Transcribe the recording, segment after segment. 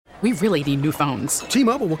We really need new phones.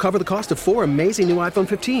 T-Mobile will cover the cost of 4 amazing new iPhone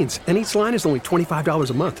 15s, and each line is only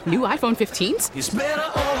 $25 a month. New iPhone 15s? It's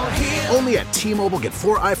better over here. Only at T-Mobile, get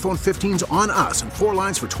 4 iPhone 15s on us and 4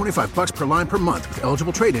 lines for $25 per line per month with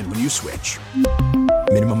eligible trade-in when you switch.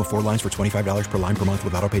 Minimum of 4 lines for $25 per line per month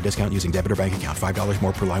with autopay discount using debit or bank account. $5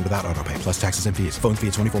 more per line without autopay, plus taxes and fees. Phone fee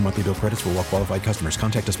at 24 monthly bill credits for well-qualified customers.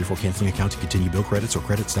 Contact us before canceling account to continue bill credits or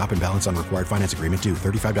credit stop and balance on required finance agreement due.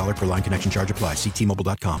 $35 per line connection charge applies. See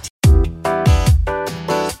T-Mobile.com.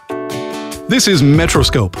 This is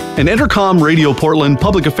Metroscope, an Entercom Radio Portland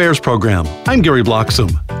public affairs program. I'm Gary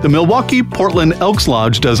Bloxam. The Milwaukee Portland Elks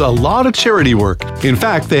Lodge does a lot of charity work. In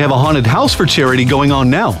fact, they have a haunted house for charity going on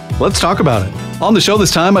now. Let's talk about it. On the show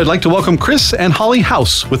this time, I'd like to welcome Chris and Holly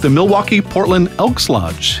House with the Milwaukee Portland Elks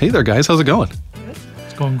Lodge. Hey there, guys. How's it going?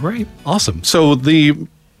 It's going great. Awesome. So the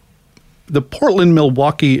Portland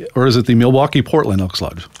Milwaukee, or is it the Milwaukee Portland Elks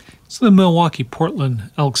Lodge? It's the Milwaukee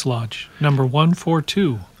Portland Elks Lodge, number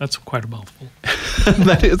 142. That's quite a mouthful.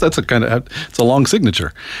 It's a long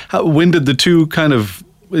signature. When did the two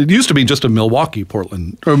it used to be just a Milwaukee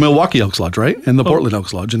Portland, or Milwaukee Elks Lodge, right? And the Portland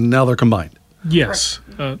Elks Lodge, and now they're combined. Yes.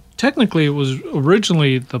 Technically, it was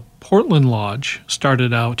originally the Portland Lodge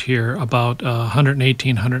started out here about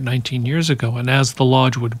 118, 119 years ago. And as the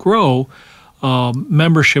lodge would grow,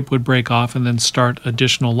 membership would break off and then start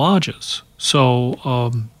additional lodges.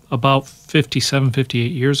 So about 57,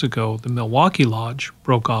 58 years ago, the Milwaukee Lodge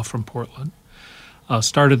broke off from Portland,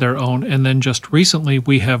 started their own, and then just recently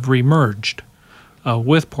we have remerged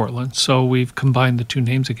with Portland. So we've combined the two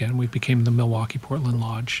names again. We became the Milwaukee Portland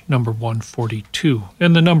Lodge, number 142.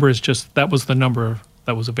 And the number is that was the number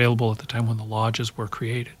that was available at the time when the lodges were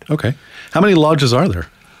created. Okay. How many lodges are there?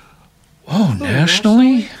 Oh,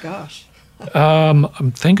 nationally? Gosh.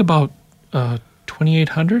 I'm think about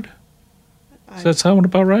 2,800. Does that sound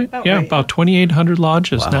about right? About 2,800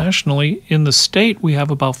 lodges nationally. In the state, we have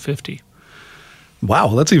about 50. Wow,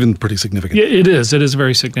 that's even pretty significant. Yeah, it is. It is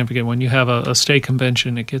very significant. When you have a state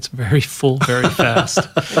convention, it gets very full very fast.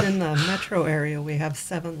 And in the metro area, we have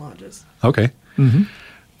 7 lodges. Okay. Mm-hmm.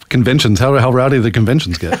 Conventions, how rowdy do the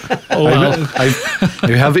conventions get? I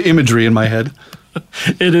have imagery in my head.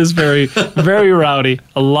 It is very, very rowdy.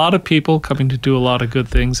 A lot of people coming to do a lot of good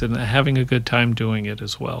things and having a good time doing it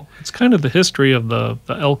as well. It's kind of the history of the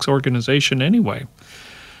Elks organization anyway.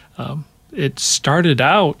 It started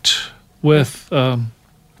out with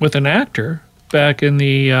an actor back in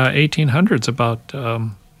the 1800s, about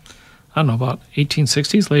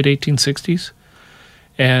 1860s, late 1860s.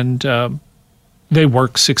 And they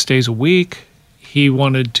worked 6 days a week. He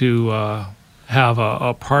wanted to have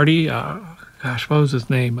a party. What was his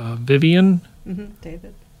name? Vivian?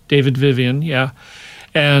 Mm-hmm. David Vivian, yeah.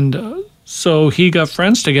 And so he got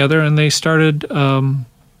friends together and they started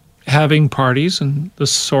having parties and the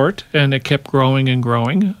sort, and it kept growing and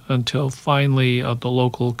growing until finally the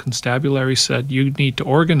local constabulary said, you need to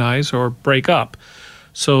organize or break up.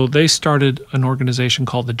 So they started an organization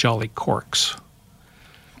called the Jolly Corks.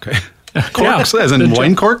 Okay. Corks, as in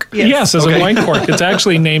wine cork? Yes, as a wine cork. It's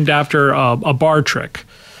actually named after a bar trick.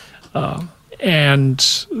 And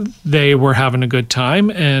they were having a good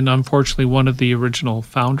time, and unfortunately one of the original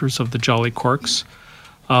founders of the Jolly Corks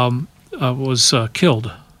was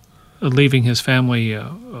killed, leaving his family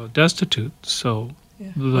destitute. So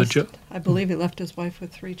I believe he left his wife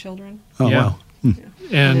with 3 children. Oh, yeah. Wow. Yeah.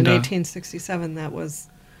 And in 1867, that was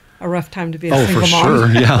a rough time to be a single mom. Oh,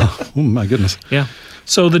 for sure, yeah. Oh, my goodness. Yeah.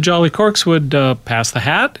 So the Jolly Corks would pass the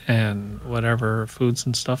hat, and whatever foods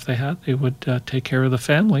and stuff they had, they would take care of the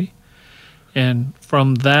family. And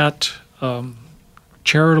from that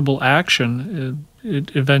charitable action,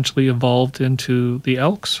 it eventually evolved into the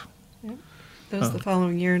Elks. Yep. That was the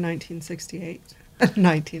following year, 1868.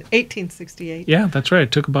 Yeah, that's right.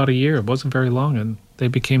 It took about a year. It wasn't very long, and they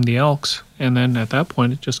became the Elks. And then at that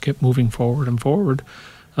point, it just kept moving forward and forward,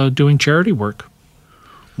 doing charity work.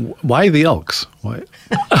 Why the Elks? Why?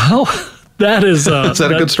 That is that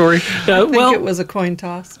a good story? I think it was a coin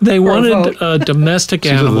toss. They wanted a domestic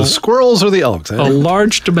animal. The squirrels or the elks? A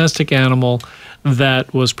large domestic animal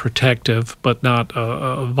that was protective but not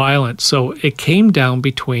violent. So it came down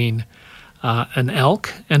between an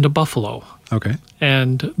elk and a buffalo. Okay.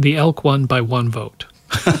 And the elk won by 1 vote.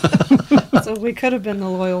 So we could have been the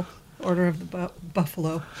loyal Order of the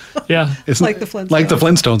Buffalo. Yeah. It's like the Flintstones. Like the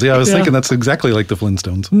Flintstones. Yeah, I was thinking that's exactly like the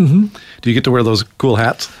Flintstones. Mm-hmm. Do you get to wear those cool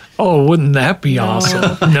hats? Oh, wouldn't that be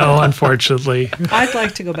awesome? No, unfortunately. I'd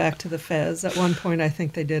like to go back to the fez. At one point, I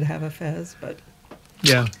think they did have a fez, but...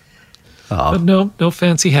 Yeah. But no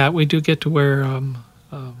fancy hat. We do get to wear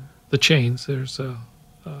the chains. There's a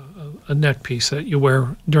a neck piece that you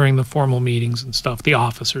wear during the formal meetings and stuff. The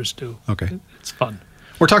officers do. Okay. It's fun.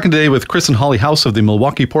 We're talking today with Chris and Holly House of the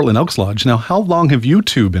Milwaukee Portland Elks Lodge. Now, how long have you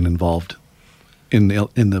two been involved in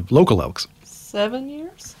the local Elks? 7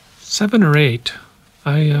 years? 7 or 8.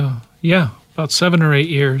 About 7 or 8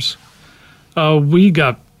 years. We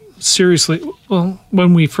got seriously, well,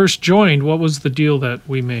 when we first joined, what was the deal that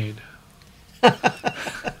we made?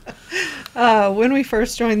 When we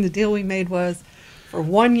first joined, the deal we made was for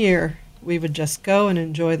 1 year, we would just go and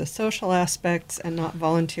enjoy the social aspects and not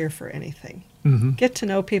volunteer for anything. Mm-hmm. Get to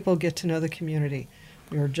know people, get to know the community.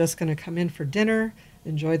 We were just going to come in for dinner,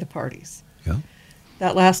 enjoy the parties. Yeah.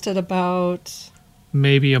 That lasted about...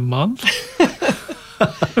 Maybe a month?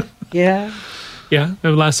 Yeah. Yeah, it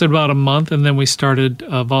lasted about a month, and then we started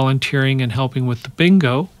volunteering and helping with the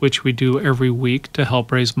bingo, which we do every week to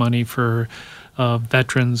help raise money for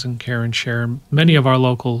veterans and care and share, many of our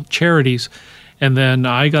local charities. And then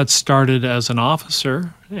I got started as an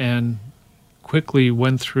officer and quickly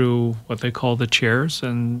went through what they call the chairs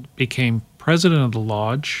and became president of the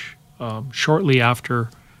lodge shortly after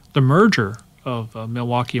the merger of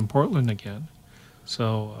Milwaukee and Portland again.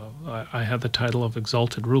 So I had the title of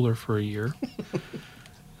Exalted Ruler for a year.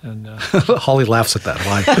 And Holly laughs at that.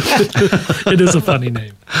 Why? it is a funny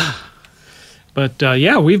name. But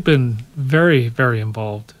we've been very, very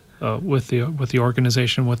involved with the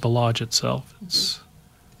organization, with the lodge itself.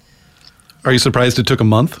 Are you surprised it took a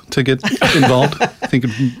month to get involved?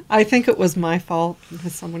 I think it was my fault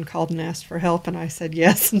because someone called and asked for help, and I said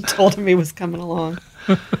yes and told him he was coming along.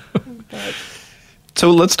 But, so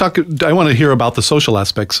let's talk. I want to hear about the social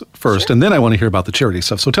aspects first, Sure. and then I want to hear about the charity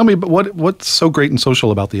stuff. So tell me, what's so great and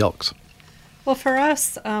social about the Elks? well, for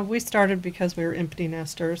us, we started because we were empty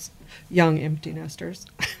nesters, young empty nesters,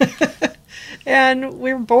 and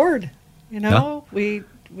we were bored. We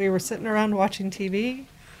were sitting around watching TV,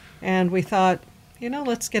 and we thought,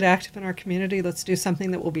 let's get active in our community. Let's do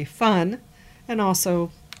something that will be fun, and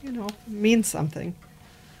also, mean something.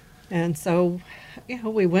 And so,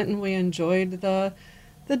 we went and we enjoyed the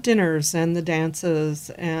dinners and the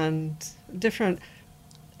dances and different.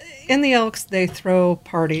 In the Elks, they throw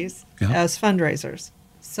parties as fundraisers.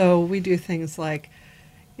 So we do things like,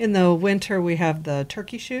 in the winter, we have the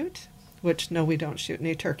turkey shoot, which, no, we don't shoot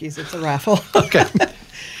any turkeys. It's a raffle. Okay.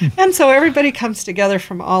 And so everybody comes together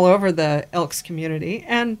from all over the Elks community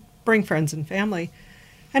and bring friends and family.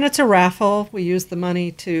 And it's a raffle. We use the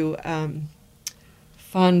money to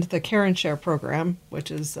fund the Care and Share program, which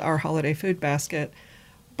is our holiday food basket.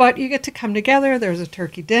 But you get to come together. There's a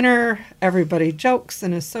turkey dinner. Everybody jokes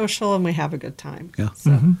and is social, and we have a good time. Yeah.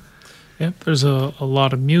 So, Yep, there's a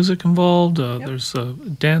lot of music involved. There's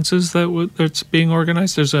dances that's being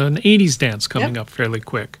organized. There's an 80s dance coming up fairly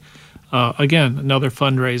quick. Again, another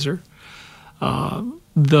fundraiser.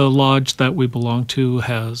 The lodge that we belong to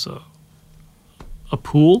has a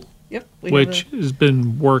pool, which has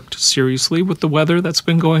been worked seriously with the weather that's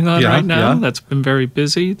been going on right now. That's been very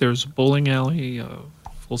busy. There's a bowling alley, a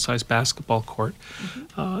full-size basketball court.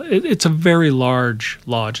 It's a very large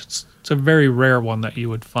lodge. It's a very rare one that you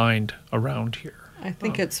would find around here. I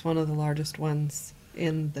think it's one of the largest ones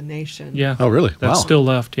in the nation. Yeah. Oh, really? That's Wow. still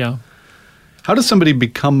left, yeah. How does somebody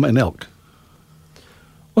become an Elk?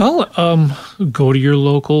 Well, go to your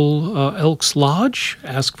local Elks Lodge,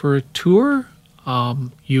 ask for a tour.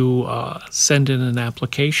 You send in an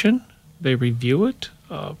application. They review it.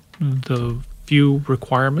 The few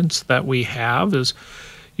requirements that we have is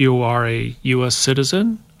you are a U.S.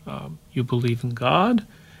 citizen, you believe in God,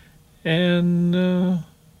 and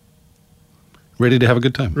Ready to have a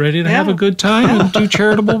good time. ready to have a good time and do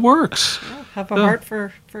charitable works. Have a heart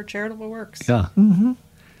for charitable works. Yeah.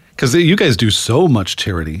 Because you guys do so much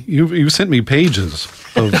charity. You sent me pages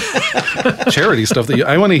of charity stuff that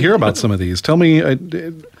I want to hear about some of these. Tell me,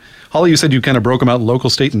 Holly, you said you kind of broke them out local,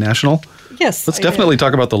 state, and national. Yes. Let's I definitely did.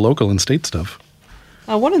 talk about the local and state stuff.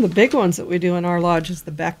 One of the big ones that we do in our lodge is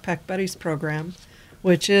the Backpack Buddies program,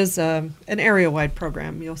 which is an area-wide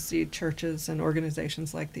program. You'll see churches and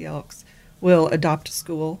organizations like the Elks will adopt a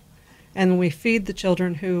school, and we feed the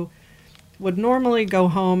children who would normally go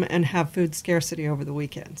home and have food scarcity over the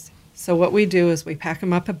weekends. So what we do is we pack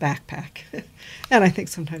them up a backpack, and I think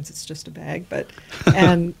sometimes it's just a bag,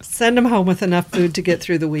 and send them home with enough food to get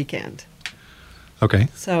through the weekend. Okay.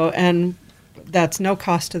 So, and that's no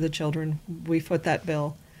cost to the children. We foot that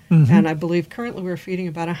bill. And I believe currently we're feeding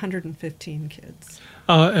about 115 kids.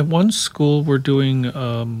 At one school, we're doing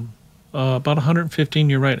about 115,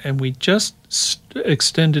 you're right, and we just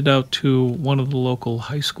extended out to one of the local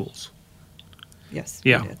high schools. Yes,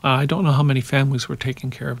 we Yeah, did. I don't know how many families we're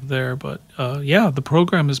taking care of there, but the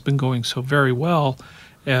program has been going so very well,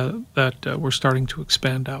 that we're starting to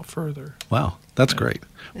expand out further. Wow, that's great.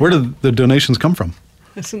 Where do the donations come from?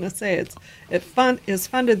 I was going to say it is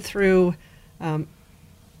funded through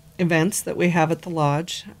events that we have at the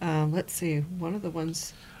lodge. Let's see, one of the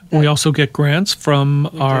ones. We also get grants from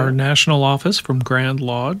our do. national office, from Grand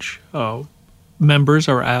Lodge. Members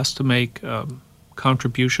are asked to make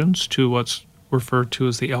contributions to what's referred to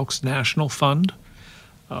as the Elks National Fund.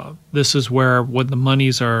 This is where, when the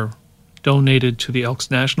monies are donated to the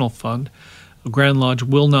Elks National Fund, Grand Lodge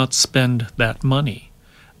will not spend that money.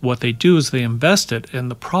 What they do is they invest it, and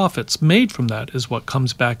the profits made from that is what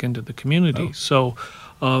comes back into the community. Oh. So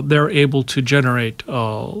they're able to generate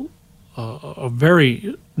a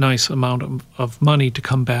very nice amount of money to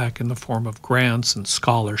come back in the form of grants and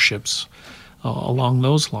scholarships along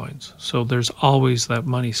those lines. So there's always that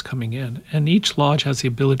money's coming in. And each lodge has the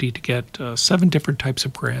ability to get 7 different types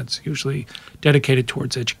of grants, usually dedicated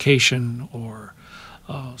towards education or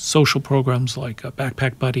social programs like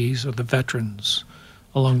Backpack Buddies or the Veterans,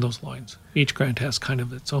 along those lines. Each grant has kind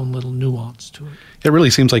of its own little nuance to it. It really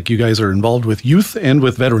seems like you guys are involved with youth and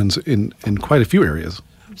with veterans in quite a few areas.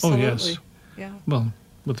 Absolutely. Oh, yes. Yeah. Well,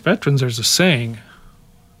 with veterans, there's a saying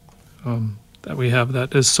that we have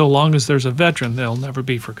that is, so long as there's a veteran, they'll never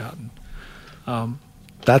be forgotten.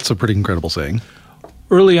 That's a pretty incredible saying.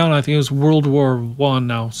 Early on, I think it was World War I.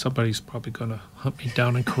 Now, somebody's probably going to hunt me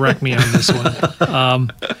down and correct me on this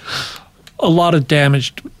one. A lot of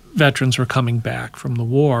damaged veterans were coming back from the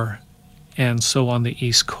war. And so on the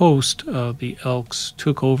East Coast, the Elks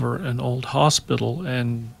took over an old hospital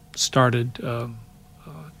and started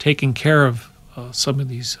taking care of some of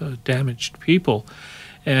these damaged people.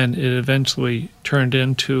 And it eventually turned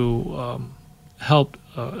into helped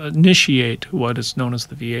initiate what is known as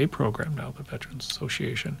the VA program now, the Veterans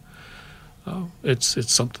Association.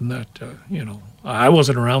 It's something that, I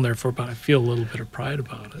wasn't around there for, but I feel a little bit of pride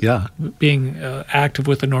about it. Yeah. Being active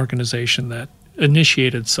with an organization that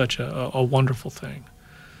initiated such a wonderful thing.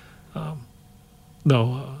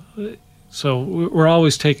 So we're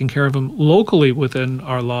always taking care of them. Locally within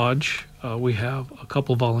our lodge, we have a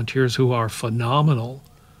couple volunteers who are phenomenal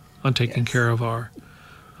on taking care of our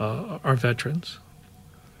veterans.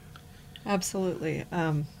 Absolutely.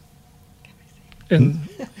 And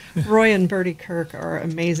Roy and Bertie Kirk are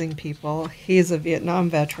amazing people. He's a Vietnam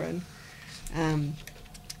veteran.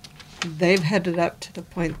 They've headed up to the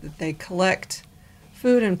point that they collect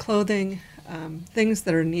food and clothing, things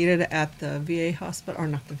that are needed at the VA hospital, or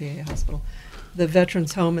not the VA hospital, the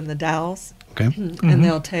Veterans Home in the Dalles. Okay. And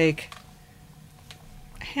they'll take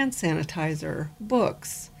hand sanitizer,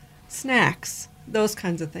 books, snacks, those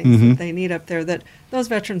kinds of things that they need up there that those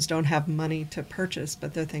veterans don't have money to purchase,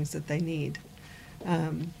 but they're things that they need.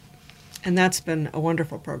 And that's been a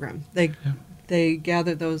wonderful program. They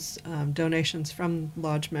gather those donations from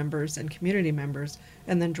lodge members and community members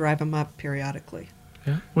and then drive them up periodically.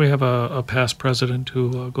 yeah, we have a past president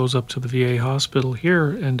who goes up to the VA hospital here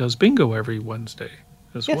and does bingo every Wednesday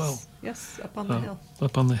as well. Yes, up on the hill.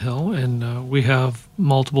 Up on the hill, and we have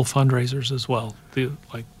multiple fundraisers as well,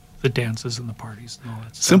 like the dances and the parties and all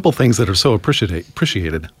that stuff. Simple things that are so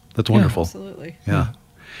appreciated. That's wonderful. Absolutely. Yeah.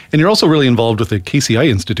 And you're also really involved with the KCI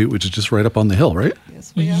Institute, which is just right up on the hill, right?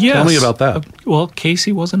 Yes, we are. Yes. Tell me about that. Well,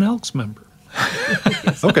 Casey was an Elks member.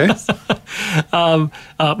 Okay.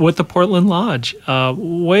 With the Portland Lodge.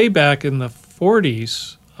 Way back in the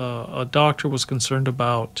 40s, a doctor was concerned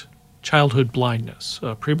about childhood blindness.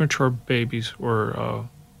 Premature babies were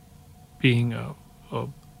being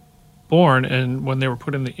born, and when they were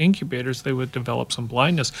put in the incubators, they would develop some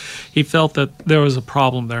blindness. He felt that there was a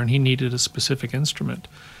problem there, and he needed a specific instrument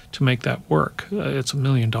to make that work. It's $1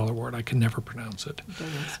 million word. I can never pronounce it. Don't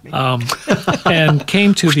ask me. And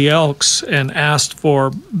came to the Elks and asked for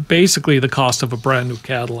basically the cost of a brand new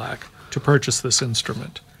Cadillac to purchase this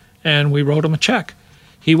instrument. And we wrote him a check.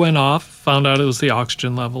 He went off, found out it was the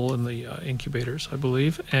oxygen level in the incubators, I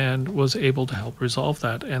believe, and was able to help resolve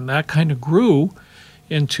that. And that kind of grew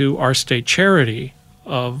into our state charity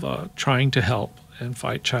of trying to help and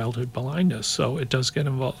fight childhood blindness. So it does get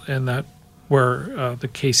involved in that, where the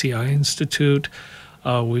KCI Institute,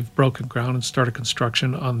 we've broken ground and started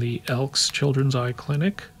construction on the Elks Children's Eye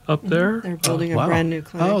Clinic up there. They're building Wow. a brand new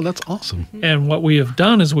clinic. Oh, that's awesome. And what we have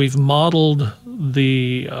done is we've modeled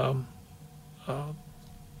the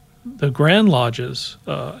Grand Lodge's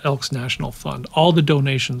Elks National Fund. All the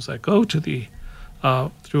donations that go to the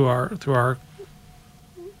through our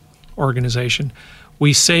organization,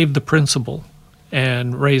 we save the principal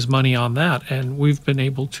and raise money on that, and we've been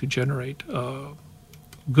able to generate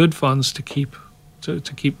good funds to keep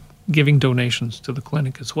giving donations to the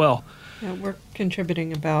clinic as well. Yeah, we're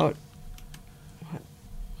contributing about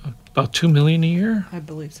About $2 million a year. I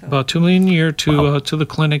believe so. About $2 million a year to the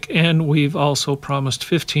clinic, and we've also promised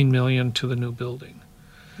 $15 million to the new building,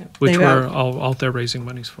 which we're all out there raising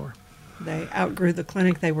monies for. They outgrew the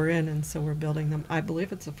clinic they were in, and so we're building them. I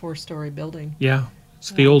believe it's a 4-story building. Yeah,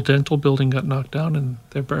 it's the old dental building got knocked down, and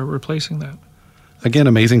they're replacing that. Again,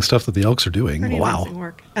 amazing stuff that the Elks are doing. Pretty Wow. amazing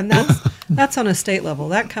work. And that's on a state level.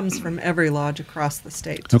 That comes from every lodge across the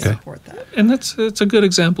state to support that. And it's a good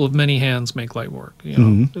example of many hands make light work.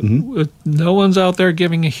 You know, no one's out there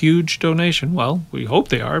giving a huge donation. Well, we hope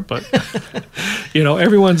they are, but you know,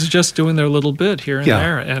 everyone's just doing their little bit here and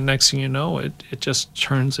there. And next thing you know, it just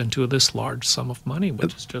turns into this large sum of money,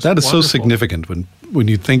 which is just that is wonderful. so significant when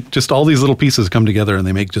you think just all these little pieces come together and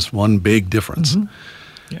they make just one big difference.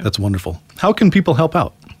 Yeah. That's wonderful. How can people help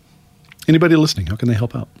out? Anybody listening, how can they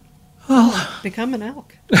help out? Become an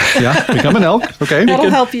elk. Yeah, become an elk. Okay. That'll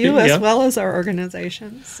help you yeah. as well as our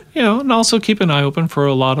organizations. You know, and also keep an eye open for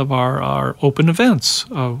a lot of our open events.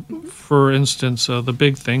 For instance, the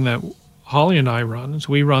big thing that Holly and I run is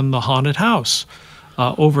we run the Haunted House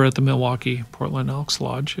over at the Milwaukee Portland Elks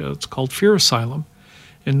Lodge. It's called Fear Asylum.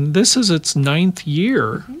 And this is its 9th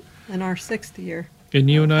year. In our 6th year. And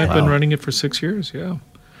you and I have been running it for 6 years, yeah.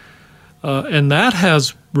 And that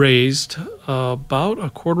has raised about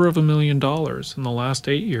 $250,000 in the last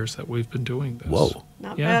 8 years that we've been doing this. Whoa.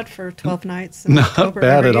 Not Yeah. bad for 12 nights in Not October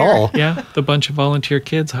bad every at year. all. Yeah, the bunch of volunteer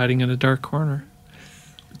kids hiding in a dark corner.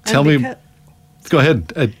 Tell me, go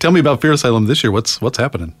ahead. Tell me about Fear Asylum this year. What's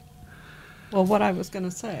happening? Well, what I was going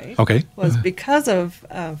to say Okay. was because of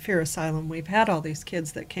Fear Asylum, we've had all these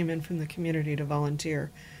kids that came in from the community to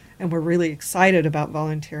volunteer, and we're really excited about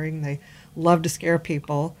volunteering. They love to scare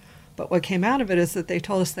people, but what came out of it is that they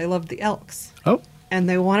told us they loved the elks, Oh, and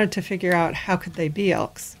they wanted to figure out how could they be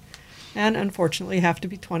elks, and unfortunately you have to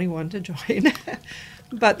be 21 to join.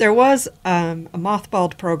 But there was a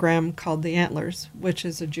mothballed program called the Antlers, which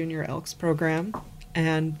is a junior elks program.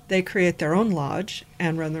 And they create their own lodge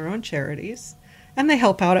and run their own charities, and they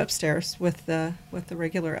help out upstairs with the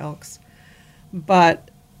regular elks. But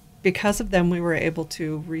because of them, we were able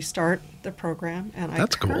to restart the program, and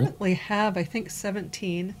That's I cool. currently have, I think,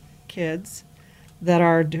 17 kids that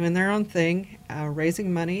are doing their own thing,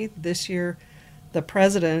 raising money. This year, the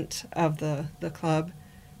president of the club,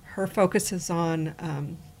 her focus is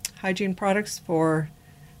on hygiene products for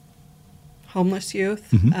homeless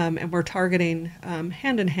youth, and we're targeting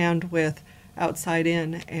hand in hand with Outside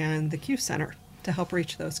In and the Q Center to help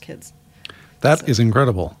reach those kids. that is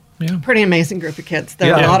incredible. Yeah. Pretty amazing group of kids.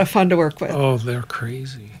 They're Yeah. a lot of fun to work with. Oh, they're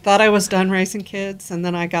crazy. Thought I was done raising kids, and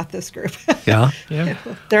then I got this group. Yeah. Yeah.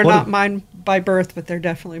 They're What not a- mine by birth, but they're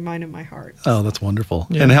definitely mine in my heart. Oh, that's wonderful.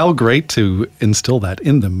 Yeah. And how great to instill that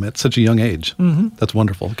in them at such a young age. Mm-hmm. That's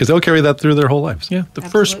wonderful because they'll carry that through their whole lives. Yeah. The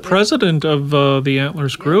first Absolutely. president of the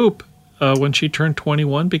Antlers group, when she turned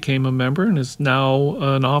 21, became a member and is now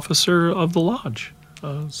an officer of the lodge.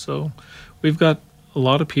 So we've got a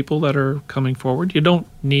lot of people that are coming forward. You don't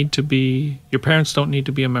need to be, your parents don't need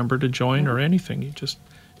to be a member to join or anything. You just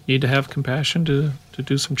need to have compassion to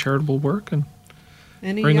do some charitable work. And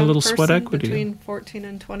Any Bring a young little sweat person equity. between 14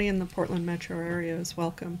 and 20 in the Portland metro area is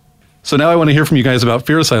welcome. So now I want to hear from you guys about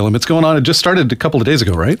Fear Asylum. It's going on. It just started a couple of days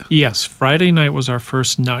ago, right? yes, Friday night was our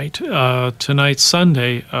first night. Tonight,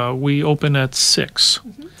 Sunday, we open at 6.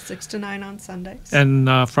 6 to 9 on Sundays. And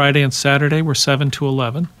Friday and Saturday, we're 7 to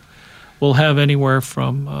 11. We'll have anywhere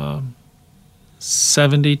from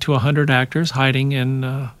 70 to 100 actors hiding in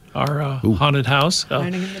our haunted house.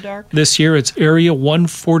 Hiding in the dark. This year, it's Area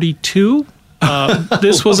 142.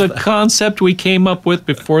 This was a concept we came up with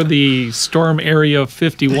before the Storm Area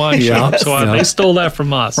 51 showed up, so Yeah. they stole that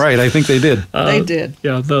from us. Right. I think they did. They did.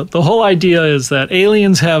 Yeah, the whole idea is that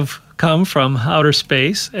aliens have come from outer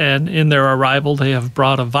space, and in their arrival, they have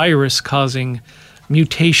brought a virus causing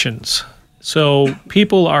mutations. So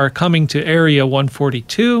people are coming to Area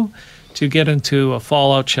 142 to get into a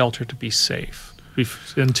fallout shelter to be safe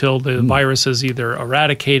until the virus is either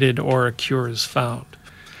eradicated or a cure is found.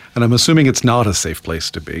 And I'm assuming it's not a safe place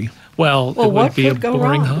to be. Well, Well, it would what be a could go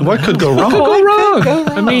boring wrong? haunted What could house. go wrong? Go wrong? go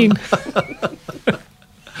I mean,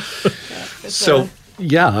 It's So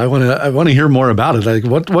yeah, I want to hear more about it. Like,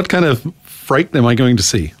 what kind of fright am I going to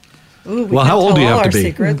see? ooh, we well, can how old do you tell have all to our be?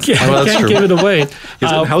 secrets. I Oh, that's can't true. give it away.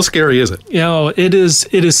 How scary is it? You know, it is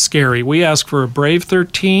scary. We ask for a brave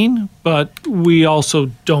 13, but we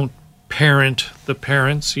also don't parent the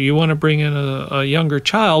parents. You want to bring in a younger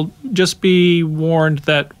child, just be warned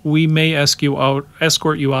that we may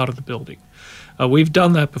escort you out of the building. We've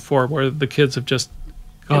done that before where the kids have just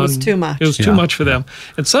gone. was too much. It was too Yeah. much for them.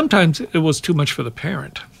 And sometimes it was too much for the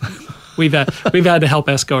parent. we've had to help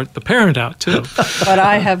escort the parent out too. But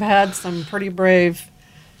I have had some pretty brave.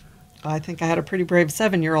 I think I had a pretty brave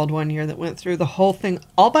 7-year-old one year that went through the whole thing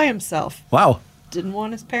all by himself. Wow. Didn't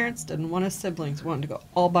want his parents, didn't want his siblings, wanted to go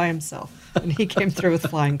all by himself. And he came through with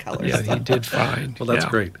flying colors. Yeah, he did fine. Well, that's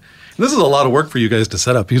great. And this is a lot of work for you guys to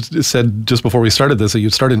set up. You said just before we started this that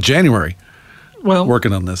you'd start in January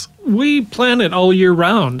working on this. We plan it all year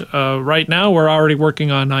round. Right now, we're already working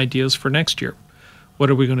on ideas for next year. What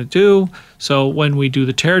are we going to do? So when we do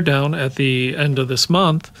the teardown at the end of this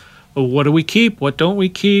month, what do we keep? What don't we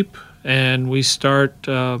keep? And we start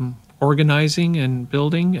organizing and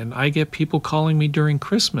building, and I get people calling me during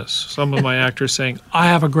Christmas. Some of my actors saying, I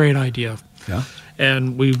have a great idea. Yeah.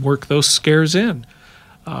 And we work those scares in.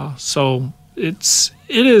 So it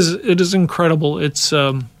is incredible. It's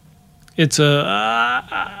I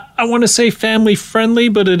want to say family friendly,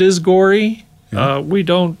 but it is gory. Yeah. We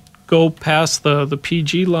don't go past the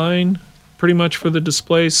PG line pretty much for the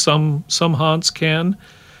displays. Some haunts can,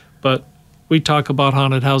 but we talk about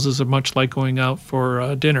haunted houses are much like going out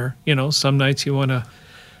for dinner. Some nights you want to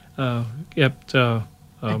get a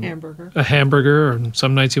hamburger, and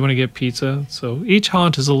some nights you want to get pizza. So each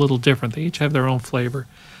haunt is a little different. They each have their own flavor.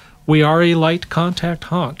 We are a light contact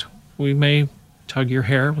haunt. We may tug your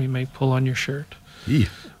hair. We may pull on your shirt.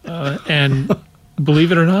 And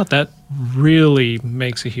believe it or not, that really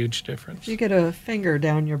makes a huge difference. If you get a finger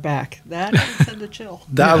down your back, that would send a chill.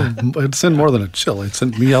 It'd send more than a chill. It'd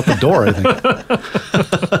send me out the door, I think.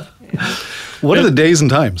 Yeah. What are the days and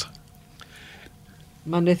times?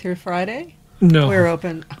 Monday through Friday? No. We're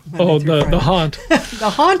open. The haunt. The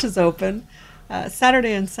haunt is open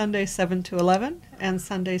Saturday and Sunday 7 to 11 and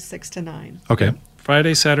Sunday 6 to 9. Okay.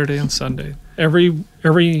 Friday, Saturday, and Sunday. Every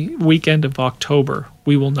weekend of October,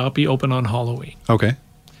 we will not be open on Halloween. Okay.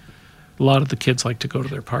 A lot of the kids like to go to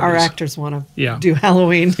their parties. Our actors want to do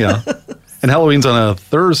Halloween. Yeah. And Halloween's on a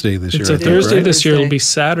Thursday this year. It's a Thursday this year. It'll be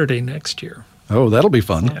Saturday next year. Oh, that'll be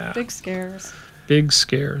fun. Yeah. Big scares. Big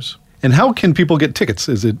scares. And how can people get tickets?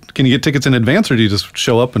 Can you get tickets in advance, or do you just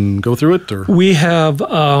show up and go through it? Or we have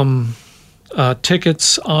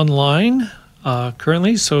tickets online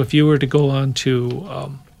currently. So if you were to go on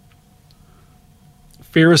to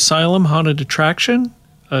Fear Asylum Haunted Attraction,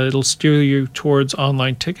 it'll steer you towards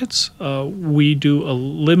online tickets. We do a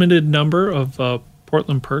limited number of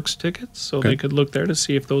Portland Perks tickets, so they could look there to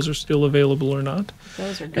see if those are still available or not.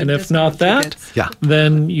 Those are good. And if not that,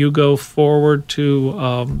 then you go forward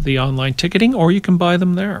to the online ticketing, or you can buy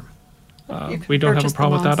them there. We don't have a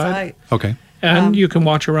problem with that either. Okay. And you can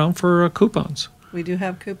watch around for coupons. We do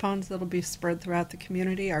have coupons that'll be spread throughout the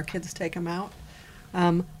community. Our kids take them out.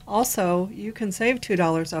 Also, you can save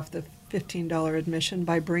 $2 off the $15 admission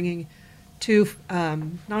by bringing 2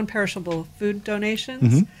 non-perishable food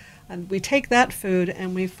donations. Mm-hmm. And we take that food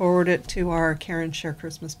and we forward it to our Care and Share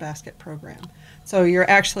Christmas Basket program. So you're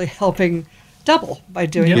actually helping double by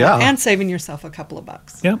doing that and saving yourself a couple of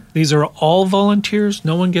bucks. Yeah, these are all volunteers.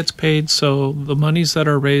 No one gets paid, so the monies that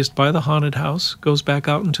are raised by the haunted house goes back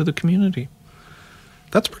out into the community.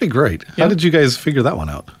 That's pretty great. How did you guys figure that one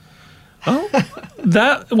out? Oh,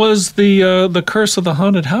 that was the curse of the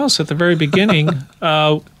haunted house at the very beginning.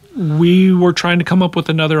 We were trying to come up with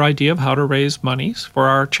another idea of how to raise monies for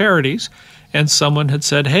our charities, and someone had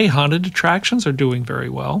said, hey, haunted attractions are doing very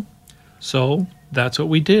well. So that's what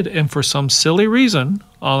we did. And for some silly reason,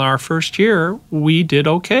 on our first year, we did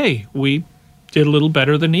okay. We did a little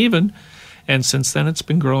better than even. And since then, it's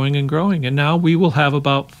been growing and growing. And now we will have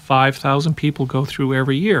about 5,000 people go through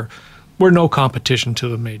every year. We're no competition to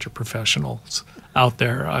the major professionals out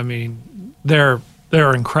there. I mean, they're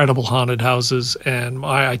incredible haunted houses, and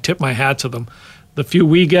I tip my hat to them. The few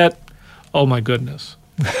we get, oh my goodness.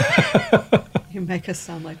 You make us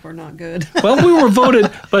sound like we're not good. Well, we were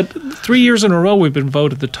voted, but 3 years in a row we've been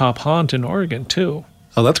voted the top haunt in Oregon, too.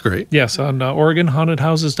 Oh, that's great. Yes, on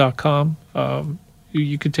OregonHauntedHouses.com.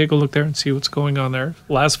 You could take a look there and see what's going on there.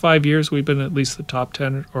 Last 5 years, we've been at least the top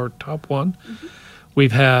 10 or top 1. Mm-hmm.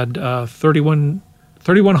 We've had 31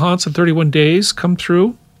 haunts in 31 days come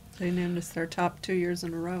through. They named us their top 2 years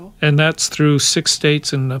in a row. And that's through 6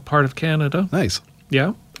 states and a part of Canada. Nice.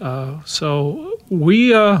 Yeah. So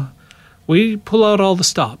we pull out all the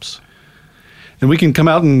stops. And we can come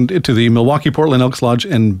out to the Milwaukee Portland Elks Lodge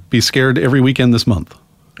and be scared every weekend this month.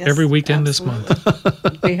 Yes, every weekend absolutely. This month.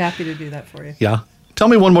 I'd be happy to do that for you. Yeah. Tell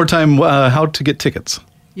me one more time how to get tickets.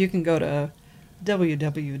 You can go to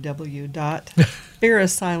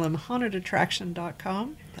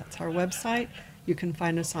www.fearasylumhauntedattraction.com. That's our website. You can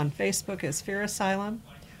find us on Facebook as Fear Asylum,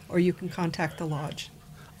 or you can contact the lodge.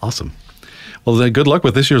 Awesome. Well, good luck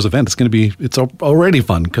with this year's event. It's already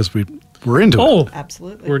fun because we're into it. Oh,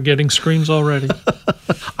 Absolutely. we're getting screams already.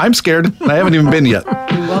 I'm scared. I haven't even been yet.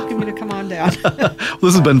 We welcome you to come on down.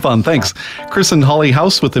 This has been fun. Thanks. Chris and Holly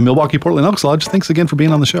House with the Milwaukee Portland Elks Lodge. Thanks again for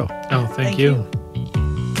being on the show. Oh, thank you.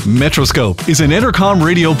 Metroscope is an Entercom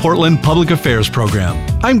Radio Portland public affairs program.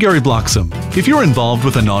 I'm Gary Bloxam. If you're involved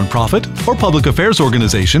with a nonprofit or public affairs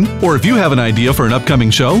organization, or if you have an idea for an upcoming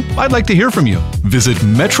show, I'd like to hear from you. Visit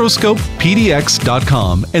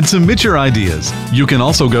metroscopepdx.com and submit your ideas. You can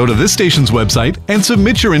also go to this station's website and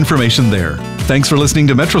submit your information there. Thanks for listening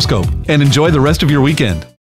to Metroscope, and enjoy the rest of your weekend.